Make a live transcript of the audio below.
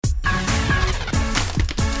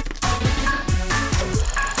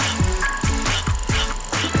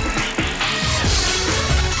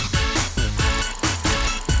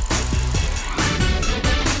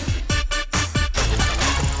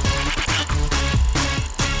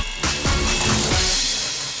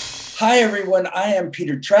Hi, everyone. I am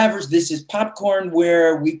Peter Travers. This is Popcorn,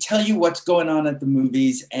 where we tell you what's going on at the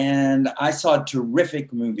movies. And I saw a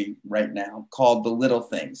terrific movie right now called The Little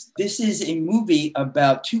Things. This is a movie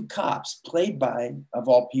about two cops, played by, of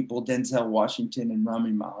all people, Denzel Washington and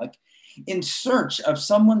Rami Malek, in search of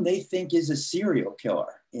someone they think is a serial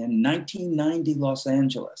killer in 1990 Los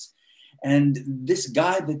Angeles. And this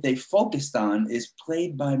guy that they focused on is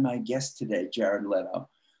played by my guest today, Jared Leto,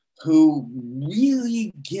 who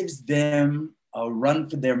really gives them a run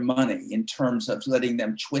for their money in terms of letting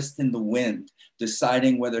them twist in the wind,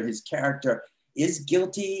 deciding whether his character is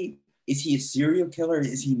guilty. Is he a serial killer?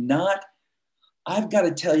 Is he not? I've got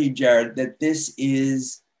to tell you, Jared, that this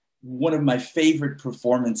is one of my favorite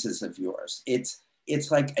performances of yours. It's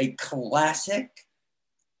like a classic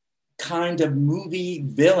kind of movie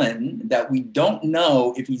villain that we don't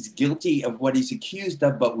know if he's guilty of what he's accused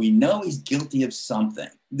of, but we know he's guilty of something.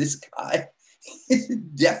 This guy is a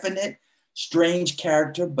definite, strange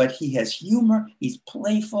character, but he has humor, he's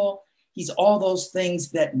playful, he's all those things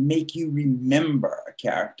that make you remember a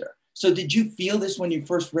character. So did you feel this when you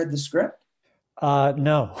first read the script? No.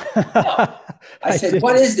 No. I I said,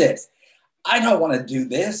 what didn't. is this? I don't want to do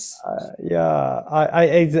this. Yeah,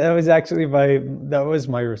 that was actually that was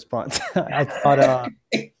my response. I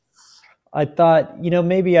thought,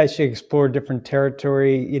 maybe I should explore different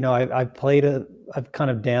territory. I've kind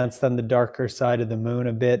of danced on the darker side of the moon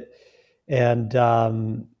a bit. And,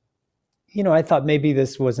 I thought maybe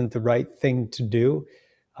this wasn't the right thing to do.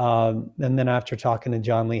 And then after talking to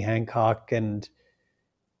John Lee Hancock and,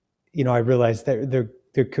 I realized that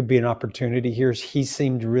there could be an opportunity here. He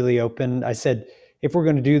seemed really open. I said, if we're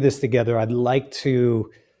going to do this together, I'd like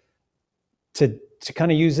to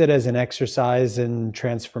kind of use it as an exercise in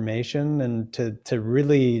transformation and to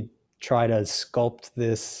really try to sculpt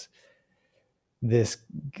this this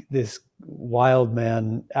wild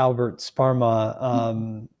man Albert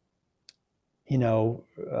Sparma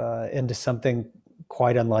into something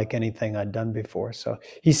quite unlike anything I'd done before. So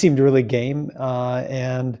he seemed really game,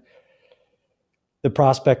 and the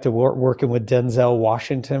prospect of working with Denzel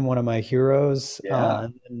Washington, one of my heroes, Yeah.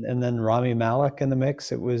 and then Rami Malek in the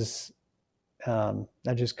mix, it was,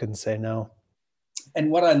 I just couldn't say no.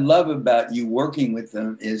 And what I love about you working with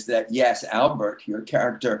them is that, yes, Albert, your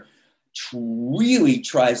character, really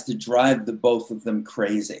tries to drive the both of them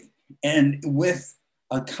crazy. And with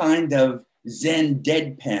a kind of Zen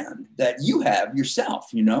deadpan that you have yourself,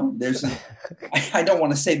 I don't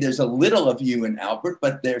want to say there's a little of you in Albert,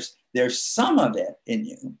 but there's some of it in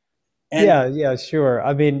you. And Yeah, yeah, sure.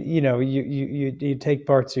 I mean, you take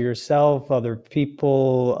parts of yourself, other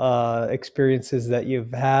people, experiences that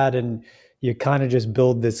you've had, and you kind of just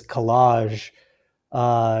build this collage.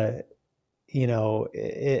 Uh,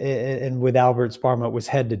 and with Albert Sparma, it was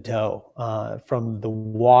head to toe, from the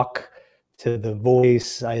walk to the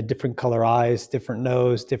voice. I had different color eyes, different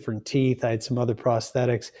nose, different teeth. I had some other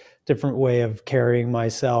prosthetics, different way of carrying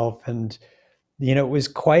myself, and it was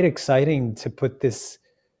quite exciting to put this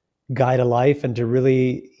guy to life and to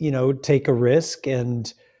really, take a risk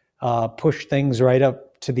and push things right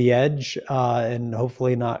up to the edge, and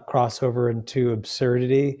hopefully not cross over into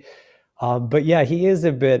absurdity. But yeah, he is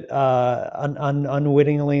a bit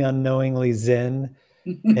unwittingly, unknowingly Zen.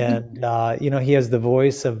 And, he has the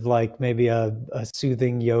voice of like maybe a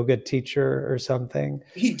soothing yoga teacher or something.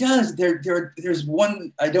 he does. There's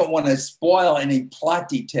one, I don't want to spoil any plot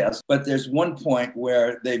details, but there's one point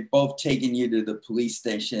where they've both taken you to the police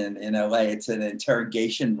station in LA. It's an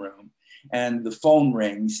interrogation room, and the phone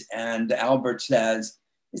rings, and Albert says,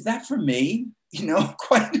 "Is that for me?"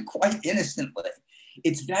 Quite innocently.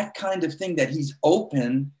 It's that kind of thing that he's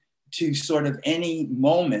open to sort of any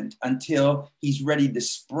moment until he's ready to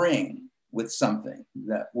spring with something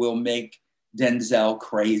that will make Denzel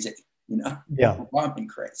crazy, Yeah. want me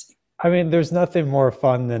crazy. I mean, there's nothing more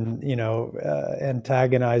fun than,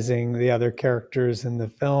 antagonizing the other characters in the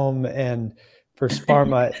film. And for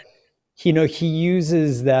Sparma, he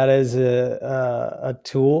uses that as a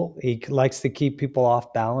tool. He likes to keep people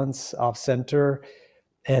off balance, off center,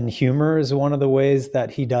 and humor is one of the ways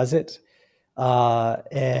that he does it.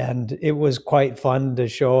 And it was quite fun to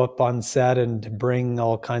show up on set and to bring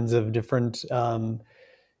all kinds of different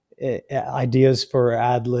ideas for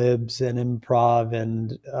ad libs and improv.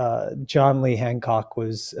 And John Lee Hancock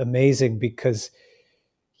was amazing because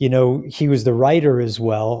he was the writer as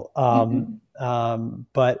well,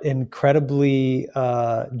 but incredibly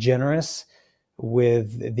generous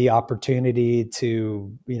with the opportunity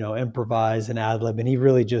to improvise and ad lib, and he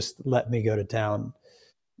really just let me go to town.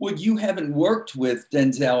 Well, you haven't worked with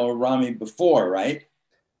Denzel or Rami before, right?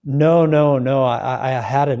 No, no, no. I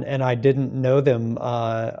hadn't, and I didn't know them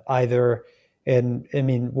either. And I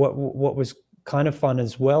mean, what was kind of fun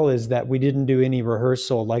as well is that we didn't do any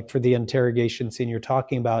rehearsal. Like for the interrogation scene you're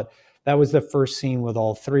talking about, that was the first scene with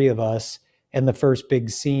all three of us, and the first big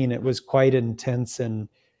scene. It was quite intense and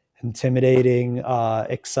intimidating,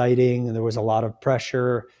 exciting, and there was a lot of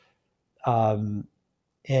pressure. Um,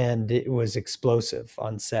 and it was explosive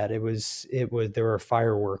on set. It was there were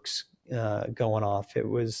fireworks going off. It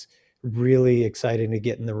was really exciting to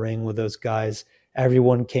get in the ring with those guys.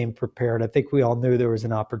 Everyone came prepared. I think we all knew there was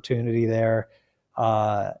an opportunity there,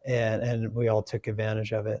 and we all took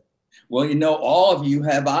advantage of it. Well, all of you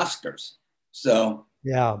have Oscars. So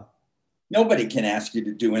Yeah, nobody can ask you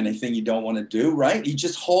to do anything you don't want to do, right? You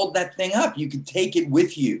just hold that thing up. You can take it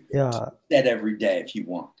with you to yeah, set every day if you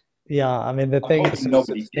want. yeah. I mean, the I'm thing is hoping so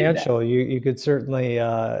nobody did that. substantial. You could certainly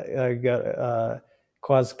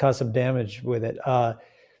cause some damage with it.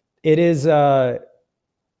 It is.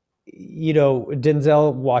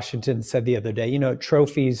 Denzel Washington said the other day,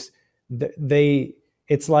 trophies, they,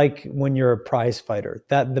 it's like when you're a prize fighter,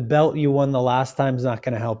 that the belt you won the last time is not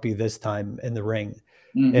going to help you this time in the ring.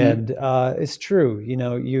 Mm-hmm. And it's true,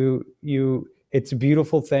 it's a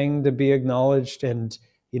beautiful thing to be acknowledged. And,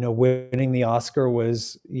 winning the Oscar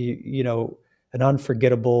was, an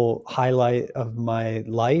unforgettable highlight of my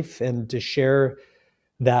life. And to share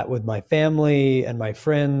that with my family and my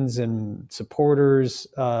friends and supporters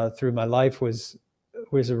through my life was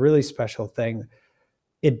a really special thing.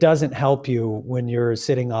 It doesn't help you when you're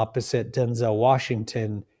sitting opposite Denzel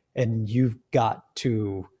Washington and you've got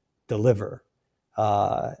to deliver.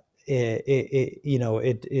 Uh,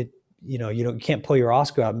 you can't pull your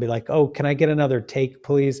Oscar out and be like, "Oh, can I get another take,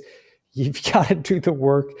 please?" You've got to do the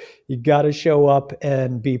work. You've got to show up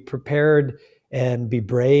and be prepared and be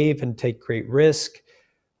brave and take great risk.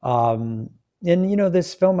 um, and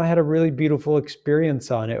this film, I had a really beautiful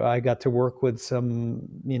experience on it. I got to work with some,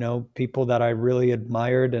 people that I really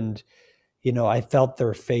admired, and I felt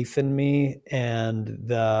their faith in me, and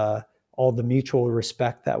the all the mutual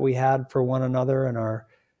respect that we had for one another, and our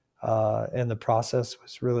and the process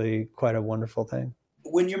was really quite a wonderful thing.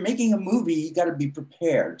 When you're making a movie, you got to be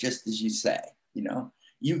prepared, just as you say. You know,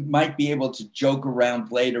 you might be able to joke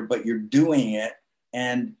around later, but you're doing it,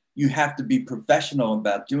 and you have to be professional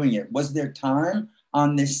about doing it. Was there time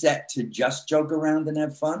on this set to just joke around and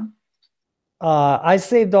have fun? I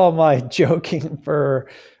saved all my joking for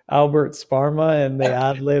Albert Sparma and the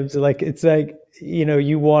ad libs. Like it's like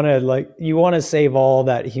you want to save all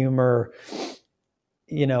that humor.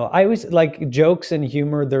 I always like jokes and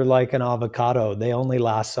humor. They're like an avocado. They only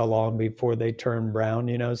last so long before they turn brown.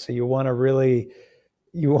 So you want to really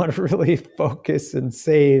focus and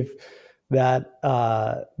save that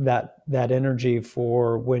energy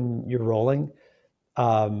for when you're rolling.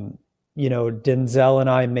 um, Denzel and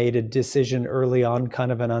I made a decision early on,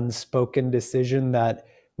 kind of an unspoken decision, that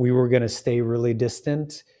we were going to stay really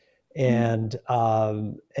distant and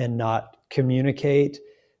not communicate.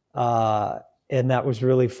 Uh, and that was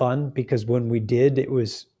really fun because when we did, it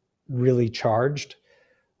was really charged.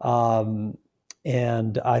 Um,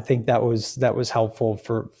 and I think that was helpful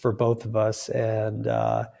for both of us. And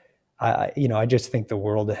I just think the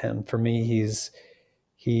world of him. For me, he's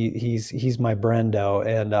my Brando,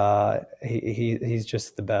 and he's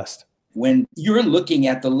just the best. When you're looking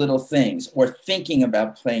at the little things or thinking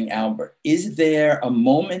about playing Albert, is there a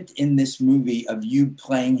moment in this movie of you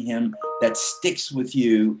playing him that sticks with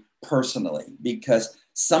you personally? Because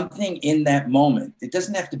something in that moment, it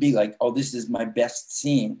doesn't have to be like, oh, this is my best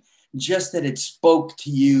scene, just that it spoke to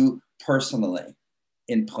you personally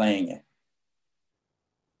in playing it.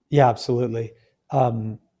 Yeah, absolutely.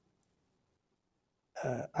 Um,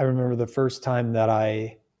 I remember the first time that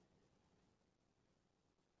I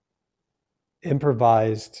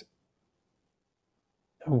improvised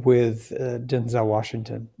with Denzel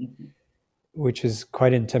Washington, Mhm. which is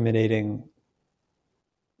quite intimidating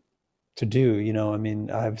to do. I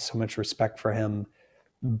mean, I have so much respect for him,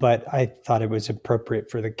 but I thought it was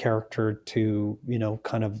appropriate for the character to,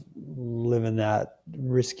 kind of live in that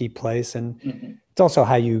risky place. And Mhm. it's also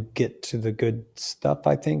how you get to the good stuff,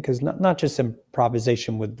 I think, because not just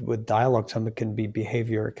improvisation with dialogue. Some it can be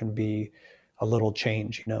behavior, it can be a little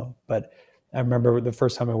change. But I remember the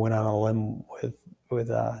first time I went out on a limb with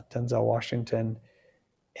Denzel Washington,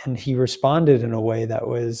 and he responded in a way that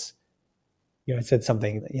was, I said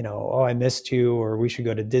something, "Oh, I missed you," or "We should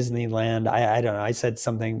go to Disneyland." I don't know. I said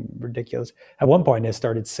something ridiculous. At one point, I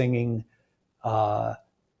started singing uh,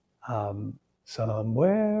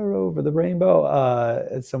 "Somewhere Over the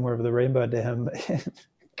Rainbow," "Somewhere Over the Rainbow" to him,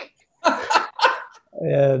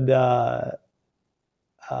 and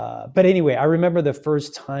But anyway, I remember the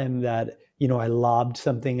first time that, I lobbed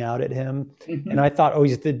something out at him, and Mhm. I thought, oh,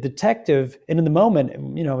 he's the detective. And in the moment,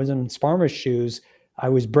 I was in Sparmer's shoes. I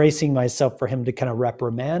was bracing myself for him to kind of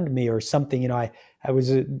reprimand me or something. I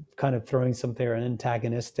was kind of throwing something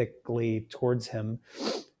antagonistically towards him,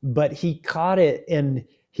 but he caught it and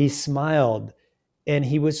he smiled, and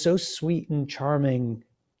he was so sweet and charming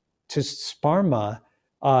to Sparma,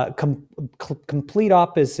 complete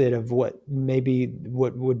opposite of what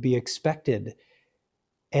would be expected.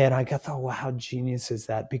 And I thought, well, how genius is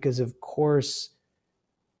that? Because of course,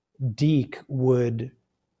 Deke would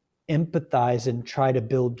empathize and try to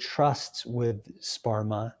build trust with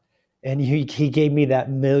Sparma, and he gave me that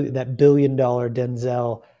 $1 billion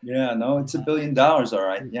Denzel, Yeah, no, it's $1 billion, all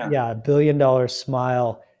right. Yeah. yeah, $1 billion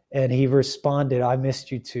smile, and he responded, "I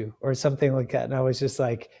missed you too," or something like that, and I was just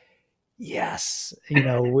like, yes,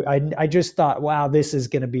 I just thought, wow, this is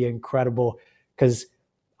going to be incredible because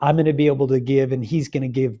I'm going to be able to give and he's going to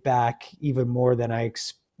give back even more than I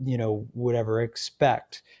would ever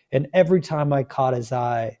expect. And every time I caught his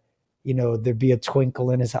eye, there'd be a twinkle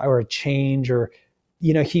in his eye or a change, or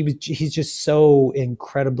he's just so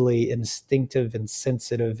incredibly instinctive and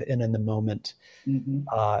sensitive and in the moment. Hmm.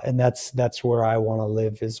 And that's where I want to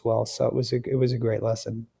live as well. So it was a great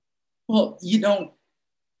lesson. Well,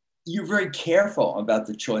 you're very careful about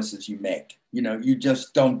the choices you make. You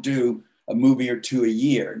just don't do a movie or two a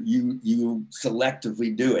year. You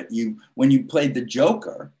selectively do it. When you played the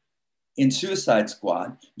Joker in Suicide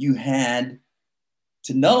Squad, you had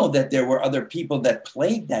to know that there were other people that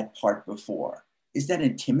played that part before. Is that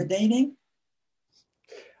intimidating?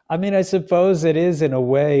 I mean, I suppose it is in a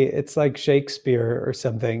way. It's like Shakespeare or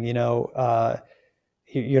something,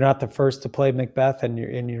 you're not the first to play Macbeth, and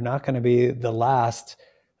you're not going to be the last,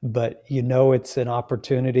 but it's an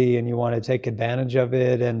opportunity and you want to take advantage of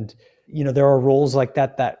it. And there are roles like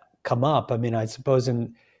that come up. I mean, I suppose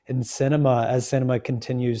in cinema, as cinema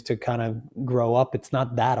continues to kind of grow up, it's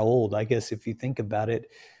not that old, I guess, if you think about it.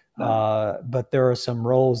 No. But there are some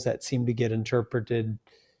roles that seem to get interpreted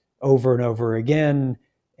over and over again.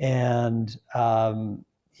 And,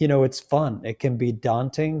 it's fun. It can be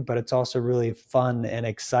daunting, but it's also really fun and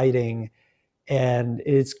exciting. And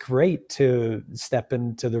it's great to step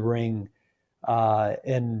into the ring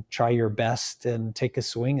and try your best and take a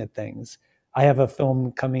swing at things. I have a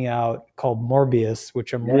film coming out called Morbius,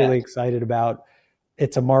 which I'm Yeah. really excited about.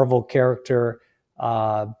 It's a Marvel character,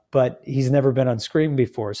 but he's never been on screen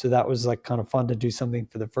before. So that was like kind of fun to do something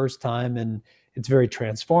for the first time. And it's very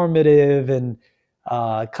transformative and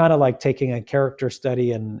kind of like taking a character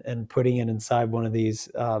study and putting it inside one of these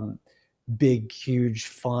big, huge,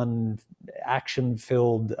 fun, action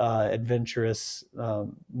filled, adventurous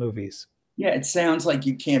movies. Yeah, it sounds like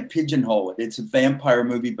you can't pigeonhole it. It's a vampire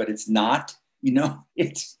movie, but it's not.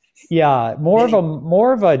 It's Yeah, many.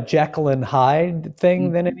 more of a Jekyll and Hyde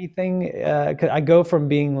thing than Mhm. anything. 'Cause I go from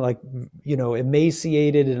being like,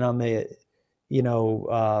 emaciated and you know,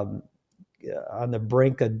 um, on the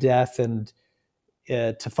brink of death, and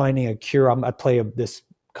to finding a cure. I play this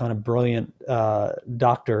kind of brilliant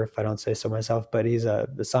doctor, if I don't say so myself, but he's a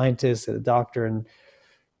scientist, a doctor, and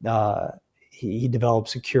uh, he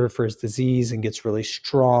develops a cure for his disease and gets really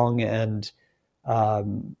strong and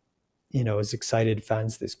um, is excited,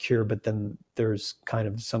 finds this cure, but then there's kind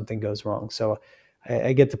of something goes wrong. So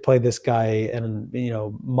I get to play this guy, and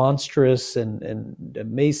monstrous and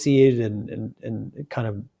emaciated and kind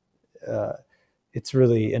of it's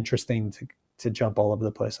really interesting to jump all over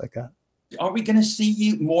the place like that. Are we going to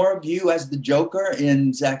see more of you as the Joker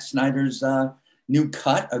in Zack Snyder's new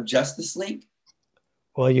cut of Justice League?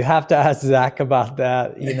 Well, you have to ask Zach about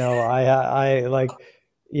that. I like,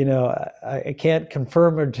 I can't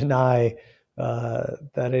confirm or deny that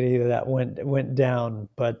any of that went down,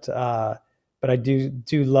 but I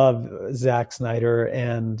do love Zack Snyder,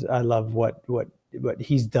 and I love what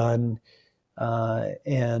he's done,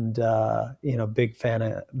 and big fan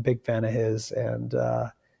of his, and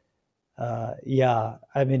yeah,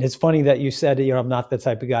 I mean, it's funny that you said, I'm not the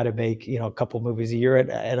type of guy to make, a couple movies a year,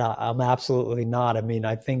 and I'm absolutely not. I mean,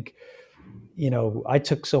 I think, I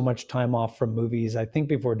took so much time off from movies. I think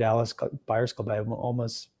before Dallas Buyers Club, I have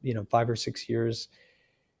almost, 5 or 6 years.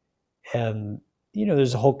 And,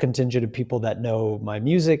 there's a whole contingent of people that know my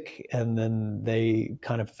music. And then they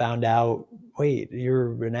kind of found out, wait,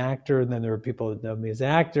 you're an actor. And then there were people that know me as an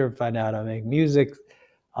actor, find out I make music.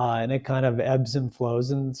 And it kind of ebbs and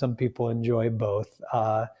flows, and some people enjoy both.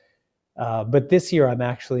 But this year, I'm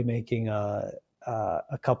actually making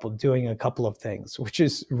doing a couple of things, which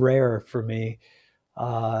is rare for me.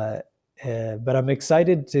 Uh, but I'm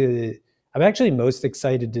excited to. I'm actually most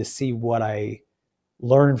excited to see what I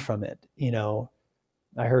learn from it.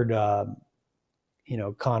 I heard, Conor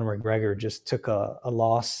McGregor just took a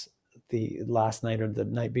loss the last night or the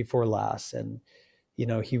night before last. And, he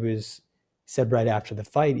said right after the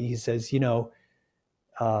fight, he says,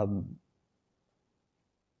 um,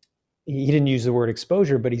 he didn't use the word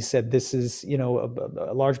exposure, but he said this is,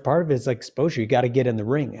 a large part of it is like exposure. You got to get in the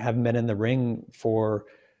ring. Haven't been in the ring for,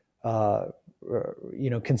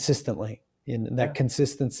 consistently, and that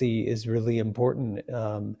consistency is really important.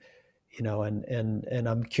 And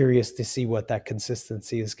I'm curious to see what that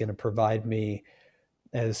consistency is going to provide me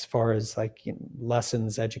as far as like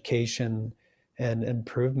lessons, education, and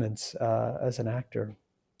improvements as an actor.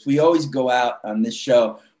 We always go out on this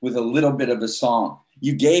show with a little bit of a song.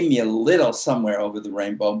 You gave me a little Somewhere Over the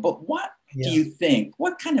Rainbow, but what do you think?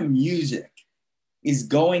 What kind of music is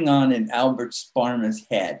going on in Albert Sparma's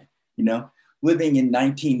head? Living in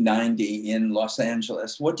 1990 in Los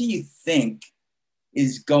Angeles, what do you think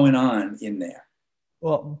is going on in there?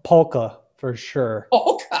 Well, polka for sure.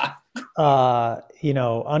 Polka.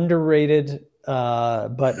 Underrated,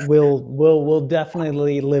 but will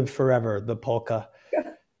definitely live forever. The polka.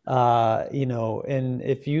 And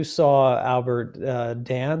if you saw Albert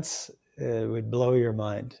dance, it would blow your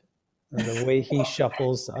mind. The way he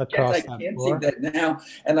shuffles across that floor. I can't think that now,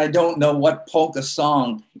 and I don't know what polka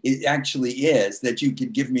song it actually is that you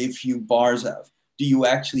could give me a few bars of. Do you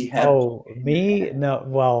actually have? Oh, me? No.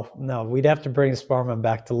 Well, no. We'd have to bring Sparman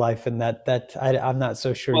back to life, and I'm not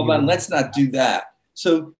so sure. Well, then let's not do that.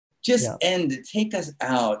 So just take us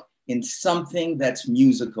out in something that's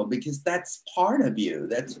musical, because that's part of you.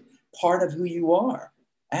 That's part of who you are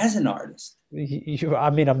as an artist.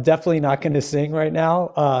 I'm definitely not going to sing right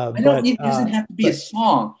now. It doesn't have to be a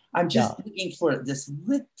song. I'm just looking for this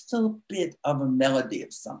little bit of a melody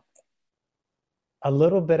of something. A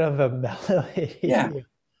little bit of a melody. Yeah.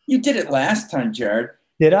 You did it last time, Jared.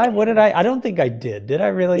 Did I? What did I? I don't think I did. Did I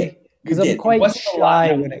really? Because I'm quite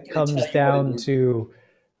shy when it comes down to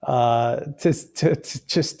just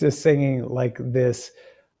to singing like this.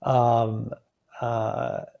 But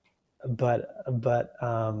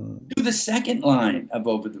do the second line of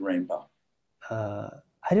Over the Rainbow. I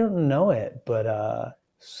don't know it, but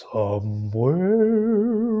somewhere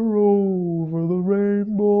over the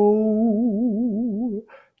rainbow.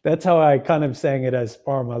 That's how I kind of sang it as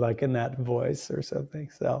Sparma, like in that voice or something.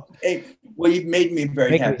 So hey, well, you've made me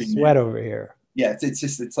very happy. Me sweat over here. Yeah,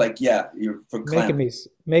 it's like you're for making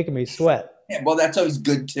me sweat. Yeah, well, that's always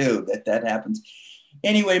good too that happens.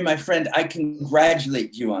 Anyway, my friend, I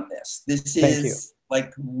congratulate you on this. This is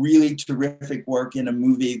like really terrific work in a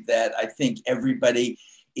movie that I think everybody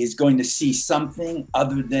is going to see something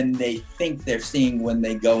other than they think they're seeing when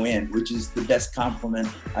they go in, which is the best compliment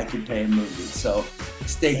I could pay a movie. So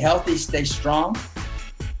stay healthy, stay strong.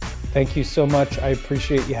 Thank you so much. I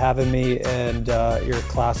appreciate you having me, and you're a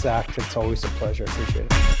class act. It's always a pleasure. I appreciate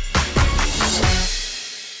it.